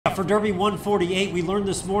For Derby 148, we learned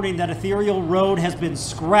this morning that Ethereal Road has been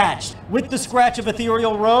scratched. With the scratch of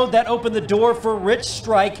Ethereal Road, that opened the door for Rich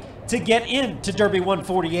Strike to get into Derby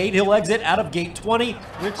 148. He'll exit out of gate 20.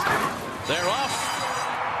 They're off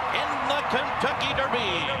in the Kentucky Derby.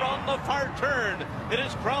 They're on the far turn. It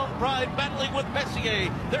is Crown Pride battling with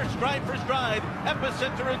Messier. They're stride for stride.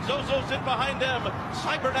 Epicenter and Zozo's in behind them.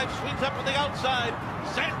 Cyberknife swings up on the outside.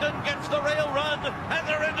 Sandon gets the rail run, and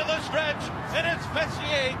they're into the stretch. And it's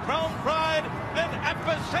Messier, Crown Pride, and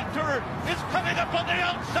Epicenter is coming up on the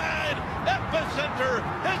outside. Epicenter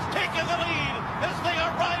has taken the lead as they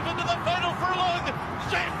arrive into the final furlong.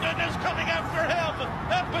 Sandon is coming after him.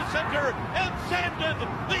 Epicenter and Sandon,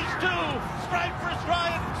 these two, stride for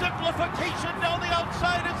stride. Simplification down the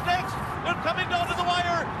outside is next. They're coming down to the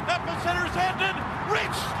wire. Epicenter, Sandon,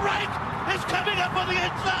 Rich Strike is coming up on the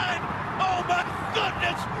inside. Oh my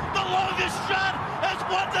goodness, the longest shot has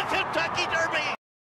won the Kentucky Derby.